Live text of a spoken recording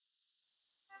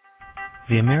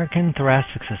The American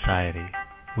Thoracic Society.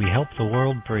 We help the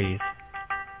world breathe.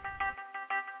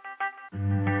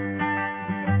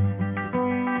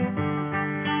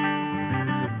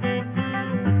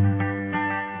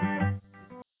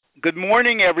 Good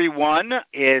morning, everyone.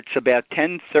 It's about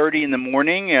 10:30 in the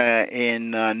morning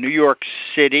in New York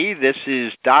City. This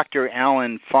is Dr.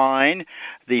 Alan Fine,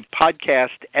 the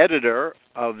podcast editor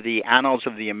of the Annals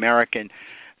of the American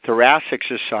Thoracic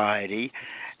Society.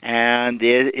 And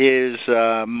it is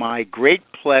my great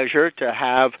pleasure to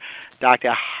have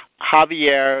Dr.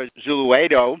 Javier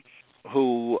Zuluedo,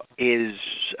 who is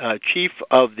chief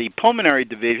of the Pulmonary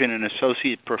Division and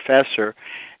associate professor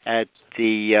at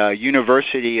the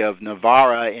University of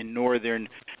Navarra in northern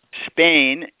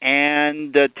Spain.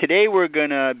 And today we're going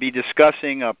to be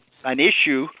discussing an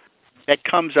issue that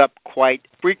comes up quite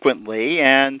frequently,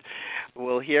 and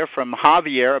we'll hear from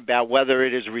Javier about whether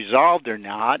it is resolved or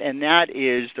not, and that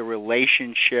is the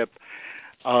relationship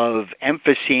of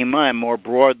emphysema and more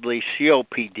broadly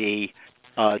COPD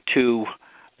to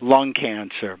lung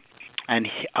cancer. And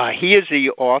he is the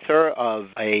author of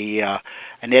an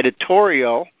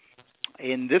editorial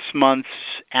in this month's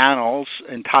Annals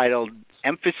entitled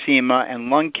Emphysema and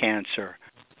Lung Cancer,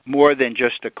 More Than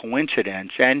Just a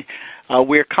Coincidence. And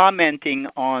we're commenting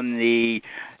on the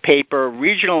paper,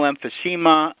 Regional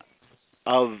Emphysema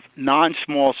of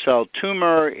Non-Small Cell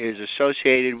Tumor is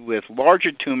Associated with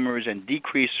Larger Tumors and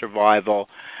Decreased Survival,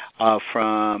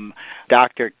 from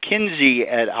Dr. Kinsey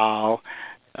et al.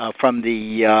 From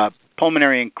the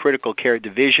Pulmonary and Critical Care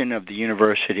Division of the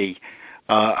University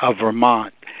of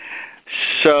Vermont.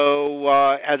 So,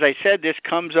 as I said, this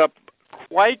comes up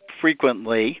quite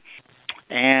frequently,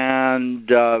 and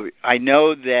I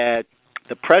know that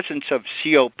the presence of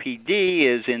COPD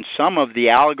is in some of the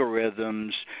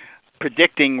algorithms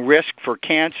predicting risk for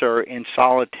cancer in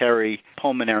solitary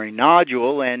pulmonary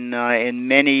nodule, and in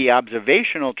many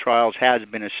observational trials has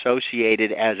been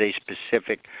associated as a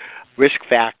specific risk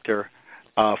factor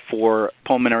for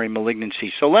pulmonary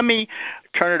malignancy. So let me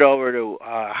turn it over to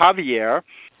Javier.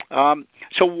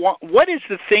 So what is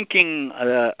the thinking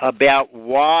about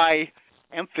why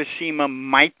emphysema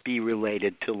might be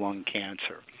related to lung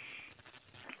cancer?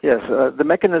 Yes, the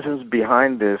mechanisms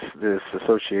behind this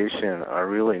association are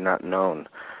really not known,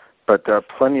 but there are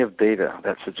plenty of data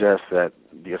that suggests that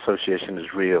the association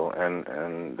is real and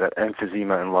that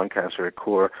emphysema and lung cancer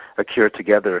occur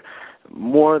together,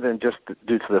 more than just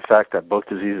due to the fact that both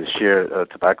diseases share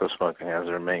tobacco smoking as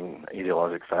their main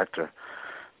etiologic factor.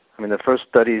 I mean, the first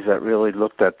studies that really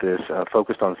looked at this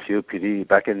focused on COPD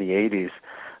back in the 80s.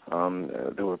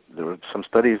 There were some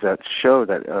studies that show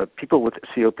that people with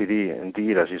COPD,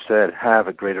 indeed, as you said, have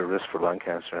a greater risk for lung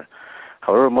cancer.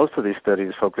 However, most of these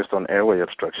studies focused on airway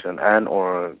obstruction and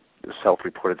or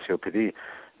self-reported COPD.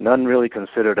 None really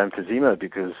considered emphysema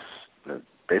because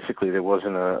basically there was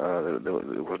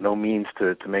no means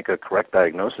to make a correct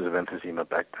diagnosis of emphysema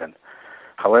back then.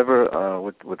 However,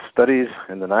 with studies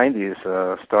in the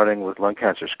 90s, starting with lung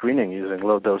cancer screening using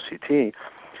low-dose CT,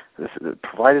 this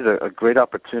provided a great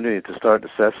opportunity to start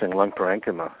assessing lung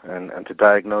parenchyma and to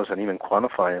diagnose and even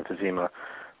quantify emphysema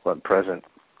when present.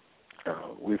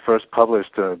 We first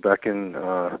published back in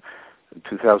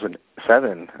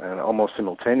 2007, and almost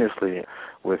simultaneously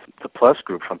with the PLUS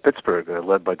group from Pittsburgh,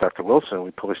 led by Dr. Wilson,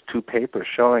 we published 2 papers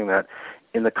showing that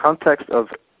in the context of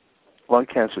lung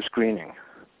cancer screening,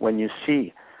 when you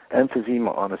see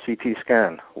emphysema on a CT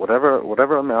scan,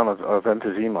 whatever amount of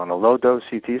emphysema on a low-dose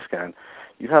CT scan,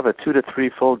 you have a 2 to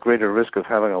 3-fold greater risk of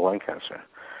having a lung cancer.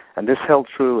 And this held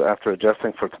true after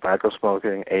adjusting for tobacco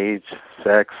smoking, age,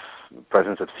 sex,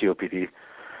 presence of COPD.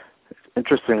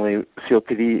 Interestingly,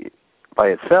 COPD by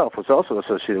itself was also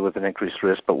associated with an increased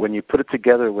risk, but when you put it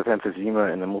together with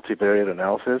emphysema in the multivariate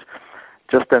analysis,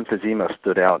 just emphysema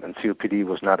stood out, and COPD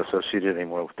was not associated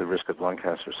anymore with the risk of lung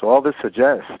cancer. So all this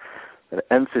suggests that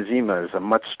emphysema is a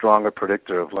much stronger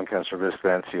predictor of lung cancer risk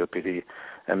than COPD.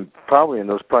 And probably in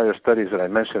those prior studies that I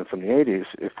mentioned from the 80s,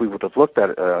 if we would have looked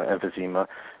at emphysema,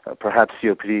 perhaps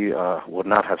COPD would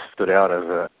not have stood out as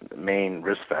a main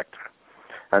risk factor.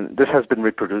 And this has been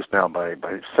reproduced now by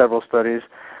several studies,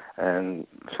 and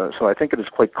so I think it is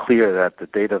quite clear that the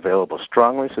data available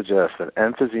strongly suggests that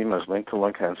emphysema is linked to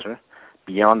lung cancer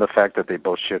beyond the fact that they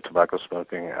both share tobacco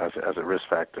smoking as a risk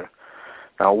factor.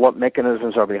 Now, what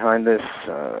mechanisms are behind this?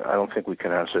 I don't think we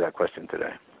can answer that question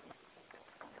today.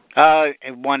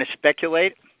 Want to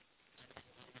speculate?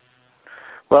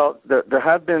 Well, there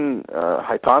have been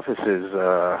hypotheses.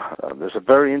 There's a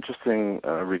very interesting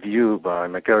review by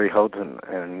McGarry Houghton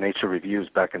in Nature Reviews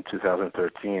back in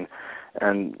 2013,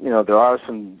 and there are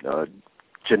some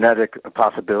genetic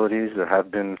possibilities. There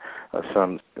have been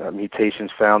some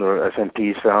mutations found or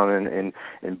SNPs found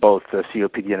in both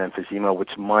COPD and emphysema,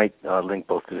 which might link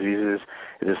both diseases.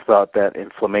 It is thought that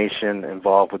inflammation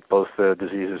involved with both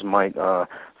diseases might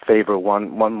favor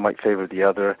one might favor the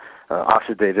other,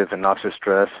 oxidative and noxious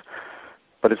stress.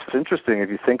 But it's interesting, if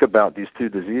you think about these two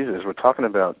diseases, we're talking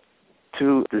about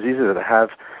two diseases that have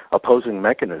opposing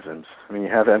mechanisms. I mean, you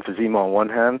have emphysema on one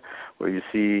hand, where you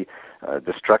see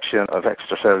destruction of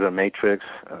extracellular matrix,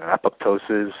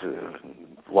 apoptosis,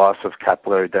 loss of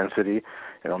capillary density.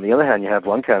 And on the other hand, you have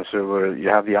lung cancer where you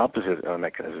have the opposite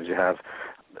mechanisms. You have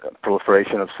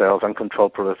proliferation of cells,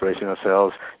 uncontrolled proliferation of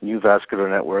cells, new vascular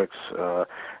networks.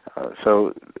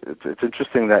 So it's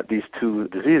interesting that these two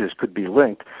diseases could be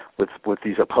linked with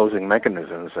these opposing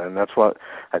mechanisms, and that's what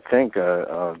I think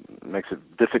makes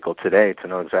it difficult today to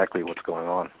know exactly what's going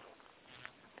on.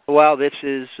 Well, this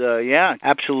is,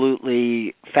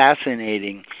 absolutely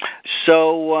fascinating.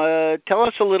 So tell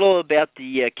us a little about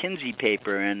the Kinsey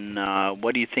paper and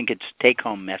what do you think its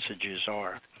take-home messages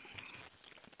are?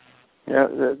 Yeah,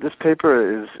 this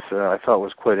paper I thought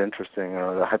was quite interesting.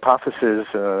 The hypothesis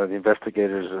the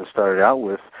investigators started out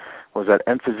with was that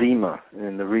emphysema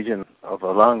in the region of the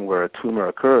lung where a tumor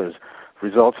occurs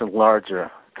results in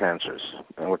larger cancers.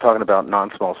 And we're talking about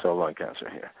non-small cell lung cancer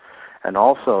here. And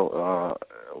also,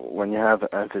 when you have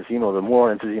emphysema, the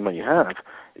more emphysema you have,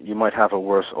 you might have a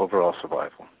worse overall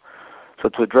survival. So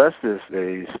to address this,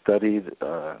 they studied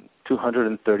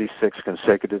 236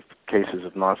 consecutive cases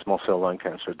of non-small cell lung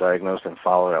cancer diagnosed and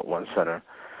followed at one center.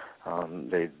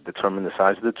 They determined the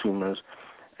size of the tumors,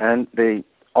 and they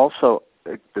also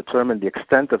determined the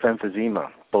extent of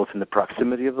emphysema, both in the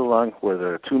proximity of the lung where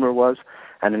the tumor was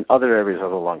and in other areas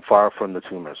of the lung, far from the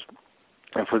tumors.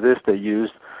 And for this, they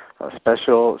used a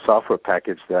special software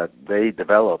package that they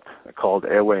developed called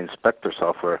Airway Inspector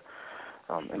software.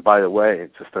 And by the way,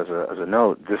 just as a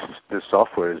note, this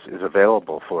software is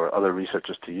available for other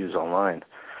researchers to use online.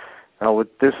 Now, with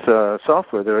this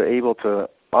software, they're able to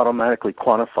automatically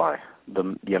quantify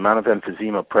the amount of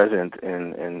emphysema present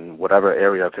in whatever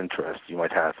area of interest you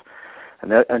might have.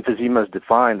 And that emphysema is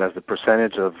defined as the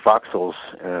percentage of voxels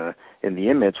in the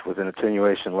image with an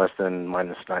attenuation less than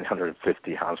minus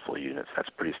 950 Hounsfield units. That's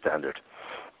pretty standard.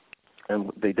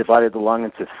 And they divided the lung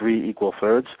into 3 equal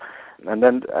thirds, and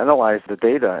then analyzed the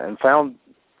data and found,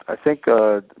 I think,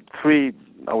 three.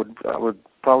 I would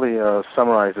probably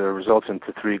summarize the results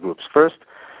into 3 groups. First,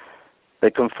 they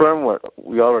confirm what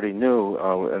we already knew,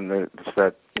 and it's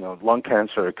that lung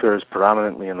cancer occurs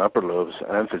predominantly in upper lobes,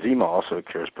 and emphysema also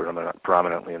occurs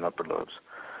predominantly in upper lobes.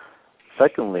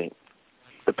 Secondly,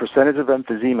 the percentage of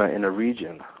emphysema in a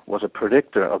region was a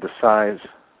predictor of the size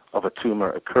of a tumor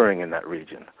occurring in that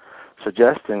region,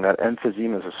 suggesting that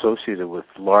emphysema is associated with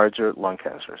larger lung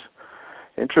cancers.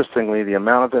 Interestingly, the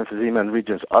amount of emphysema in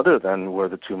regions other than where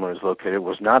the tumor is located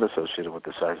was not associated with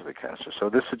the size of the cancer. So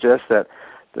this suggests that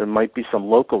there might be some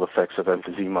local effects of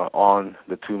emphysema on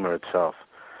the tumor itself.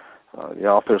 The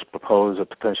authors propose a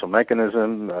potential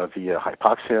mechanism via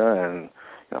hypoxia and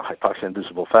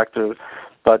hypoxia-inducible factor,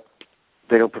 but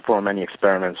they don't perform any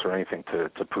experiments or anything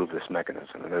to prove this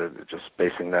mechanism. They're just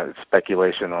basing that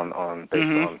speculation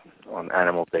based on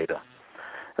animal data.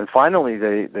 And finally,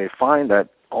 they find that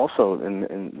also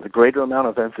in the greater amount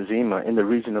of emphysema in the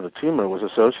region of the tumor was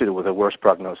associated with a worse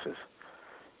prognosis,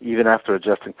 even after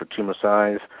adjusting for tumor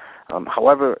size.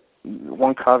 However,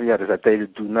 one caveat is that they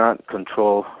do not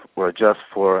control or adjust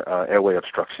for airway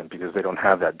obstruction because they don't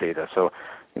have that data. So,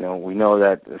 we know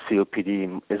that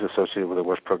COPD is associated with a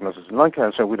worse prognosis in lung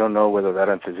cancer. We don't know whether that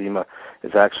emphysema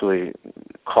is actually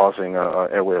causing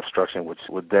airway obstruction, which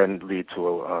would then lead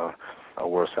to a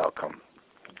worse outcome.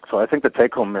 So I think the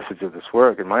take-home message of this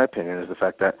work, in my opinion, is the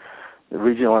fact that the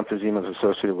regional emphysema is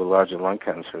associated with larger lung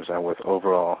cancers and with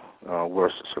overall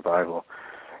worse survival.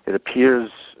 It appears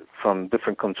from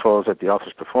different controls that the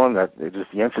authors performed that it is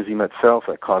the emphysema itself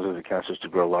that causes the cancers to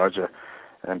grow larger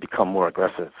and become more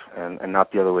aggressive, and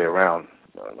not the other way around,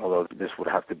 although this would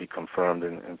have to be confirmed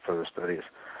in further studies.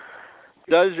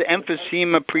 Does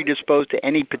emphysema predispose to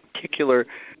any particular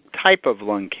type of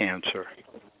lung cancer,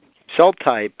 cell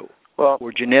type,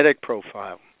 or genetic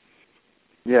profile?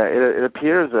 Yeah, it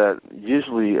appears that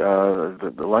usually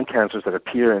the lung cancers that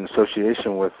appear in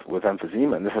association with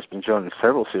emphysema, and this has been shown in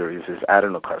several series, is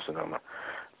adenocarcinoma.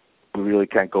 We really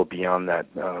can't go beyond that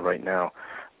right now.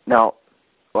 Now,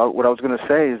 what I was going to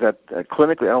say is that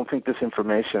clinically, I don't think this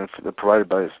information provided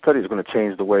by the study is going to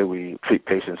change the way we treat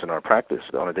patients in our practice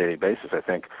on a daily basis. I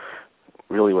think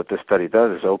really what this study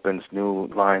does is opens new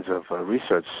lines of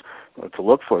research to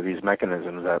look for these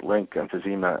mechanisms that link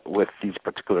emphysema with these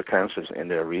particular cancers in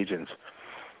their regions.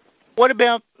 What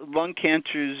about lung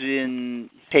cancers in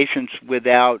patients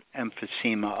without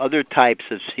emphysema, other types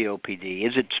of COPD?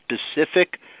 Is it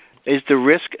specific? Is the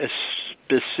risk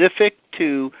specific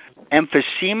to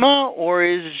emphysema, or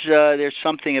is there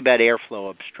something about airflow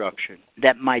obstruction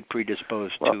that might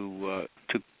predispose to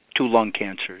lung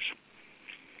cancers?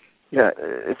 Yeah,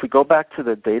 if we go back to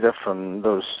the data from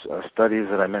those studies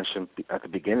that I mentioned at the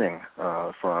beginning,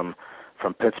 from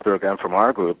Pittsburgh and from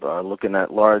our group, looking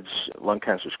at large lung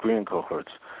cancer screening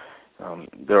cohorts,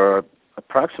 there are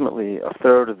approximately a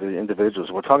third of the individuals.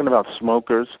 We're talking about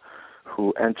smokers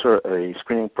who enter a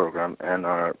screening program and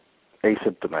are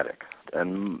asymptomatic.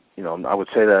 And I would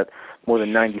say that more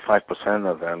than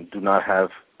 95% of them do not have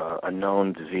a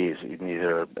known disease,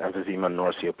 neither emphysema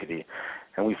nor COPD.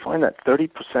 And we find that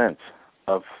 30%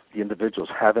 of the individuals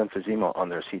have emphysema on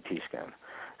their CT scan.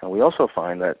 And we also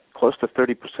find that close to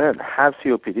 30% have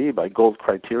COPD by GOLD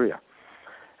criteria.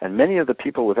 And many of the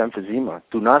people with emphysema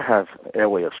do not have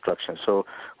airway obstruction. So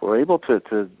we're able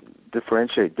to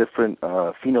differentiate different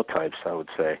phenotypes, I would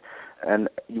say. And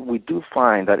we do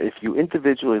find that if you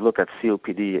individually look at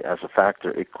COPD as a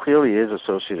factor, it clearly is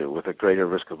associated with a greater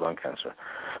risk of lung cancer.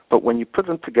 But when you put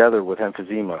them together with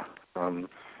emphysema,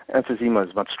 emphysema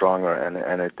is much stronger,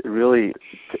 and it really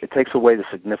takes away the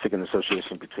significant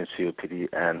association between COPD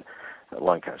and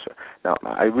lung cancer. Now,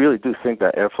 I really do think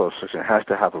that airflow obstruction has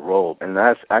to have a role, and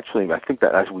that's actually, I think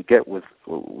that as we get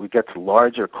to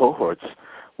larger cohorts,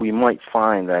 we might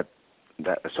find that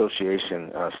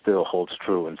association still holds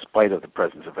true in spite of the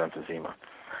presence of emphysema.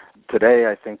 Today,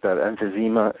 I think that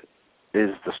emphysema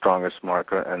is the strongest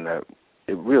marker, and that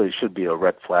it really should be a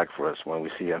red flag for us when we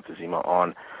see emphysema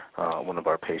on one of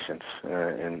our patients,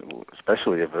 and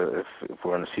especially if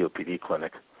we're in a COPD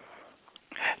clinic.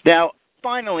 Now,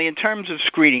 finally, in terms of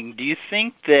screening, do you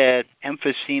think that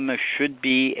emphysema should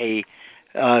be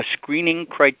a screening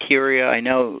criteria? I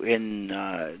know in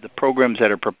the programs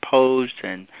that are proposed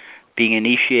and being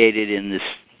initiated in the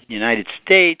United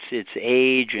States, it's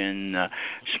age and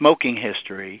smoking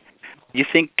history. Do you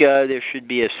think there should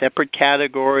be a separate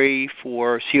category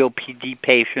for COPD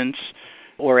patients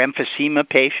or emphysema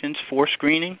patients for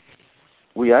screening?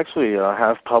 We actually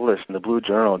have published in the Blue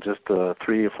Journal just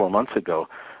 3 or 4 months ago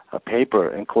a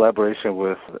paper in collaboration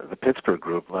with the Pittsburgh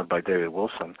group led by David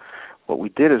Wilson. What we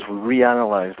did is we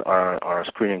reanalyzed our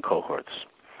screening cohorts.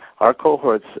 Our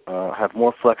cohorts have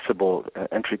more flexible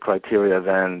entry criteria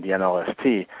than the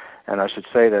NLST, and I should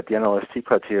say that the NLST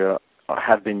criteria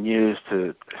have been used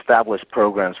to establish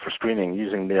programs for screening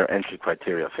using their entry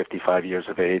criteria, 55 years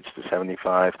of age to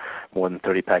 75, more than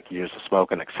 30-pack years of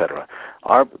smoking, etc.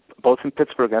 Both in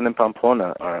Pittsburgh and in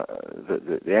Pamplona,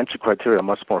 the entry criteria are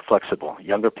much more flexible.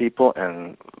 Younger people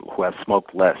and who have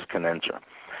smoked less can enter.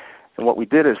 And what we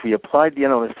did is we applied the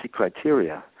NLST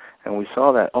criteria, and we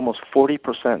saw that almost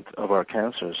 40% of our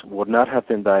cancers would not have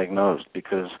been diagnosed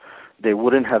because they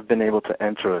wouldn't have been able to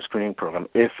enter a screening program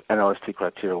if NLST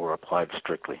criteria were applied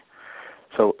strictly.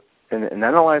 So in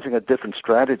analyzing a different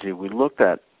strategy, we looked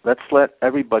at, let's let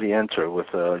everybody enter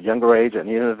with a younger age, and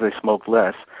even if they smoke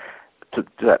less,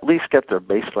 to at least get their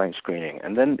baseline screening.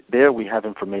 And then there we have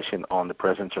information on the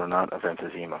presence or not of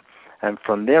emphysema. And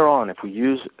from there on, if we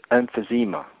use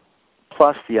emphysema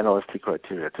plus the NLST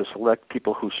criteria to select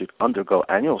people who should undergo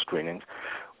annual screenings,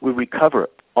 we recover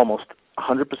almost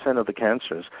 100% of the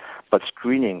cancers, but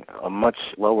screening a much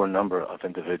lower number of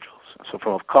individuals. So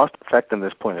from a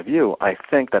cost-effectiveness point of view, I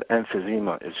think that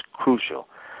emphysema is crucial.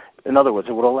 In other words,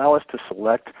 it would allow us to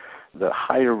select the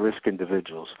higher-risk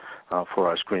individuals for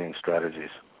our screening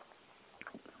strategies.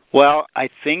 Well, I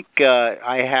think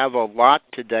I have a lot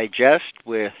to digest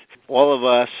with all of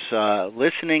us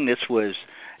listening. This was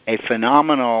a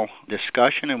phenomenal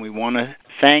discussion, and we want to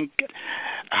thank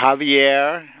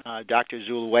Javier, Dr.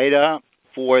 Zulueta,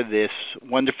 for this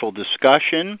wonderful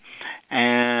discussion.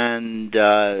 And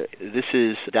this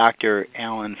is Dr.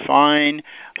 Alan Fine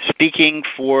speaking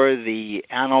for the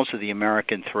Annals of the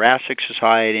American Thoracic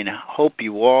Society, and I hope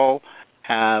you all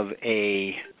have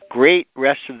a great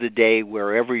rest of the day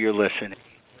wherever you're listening.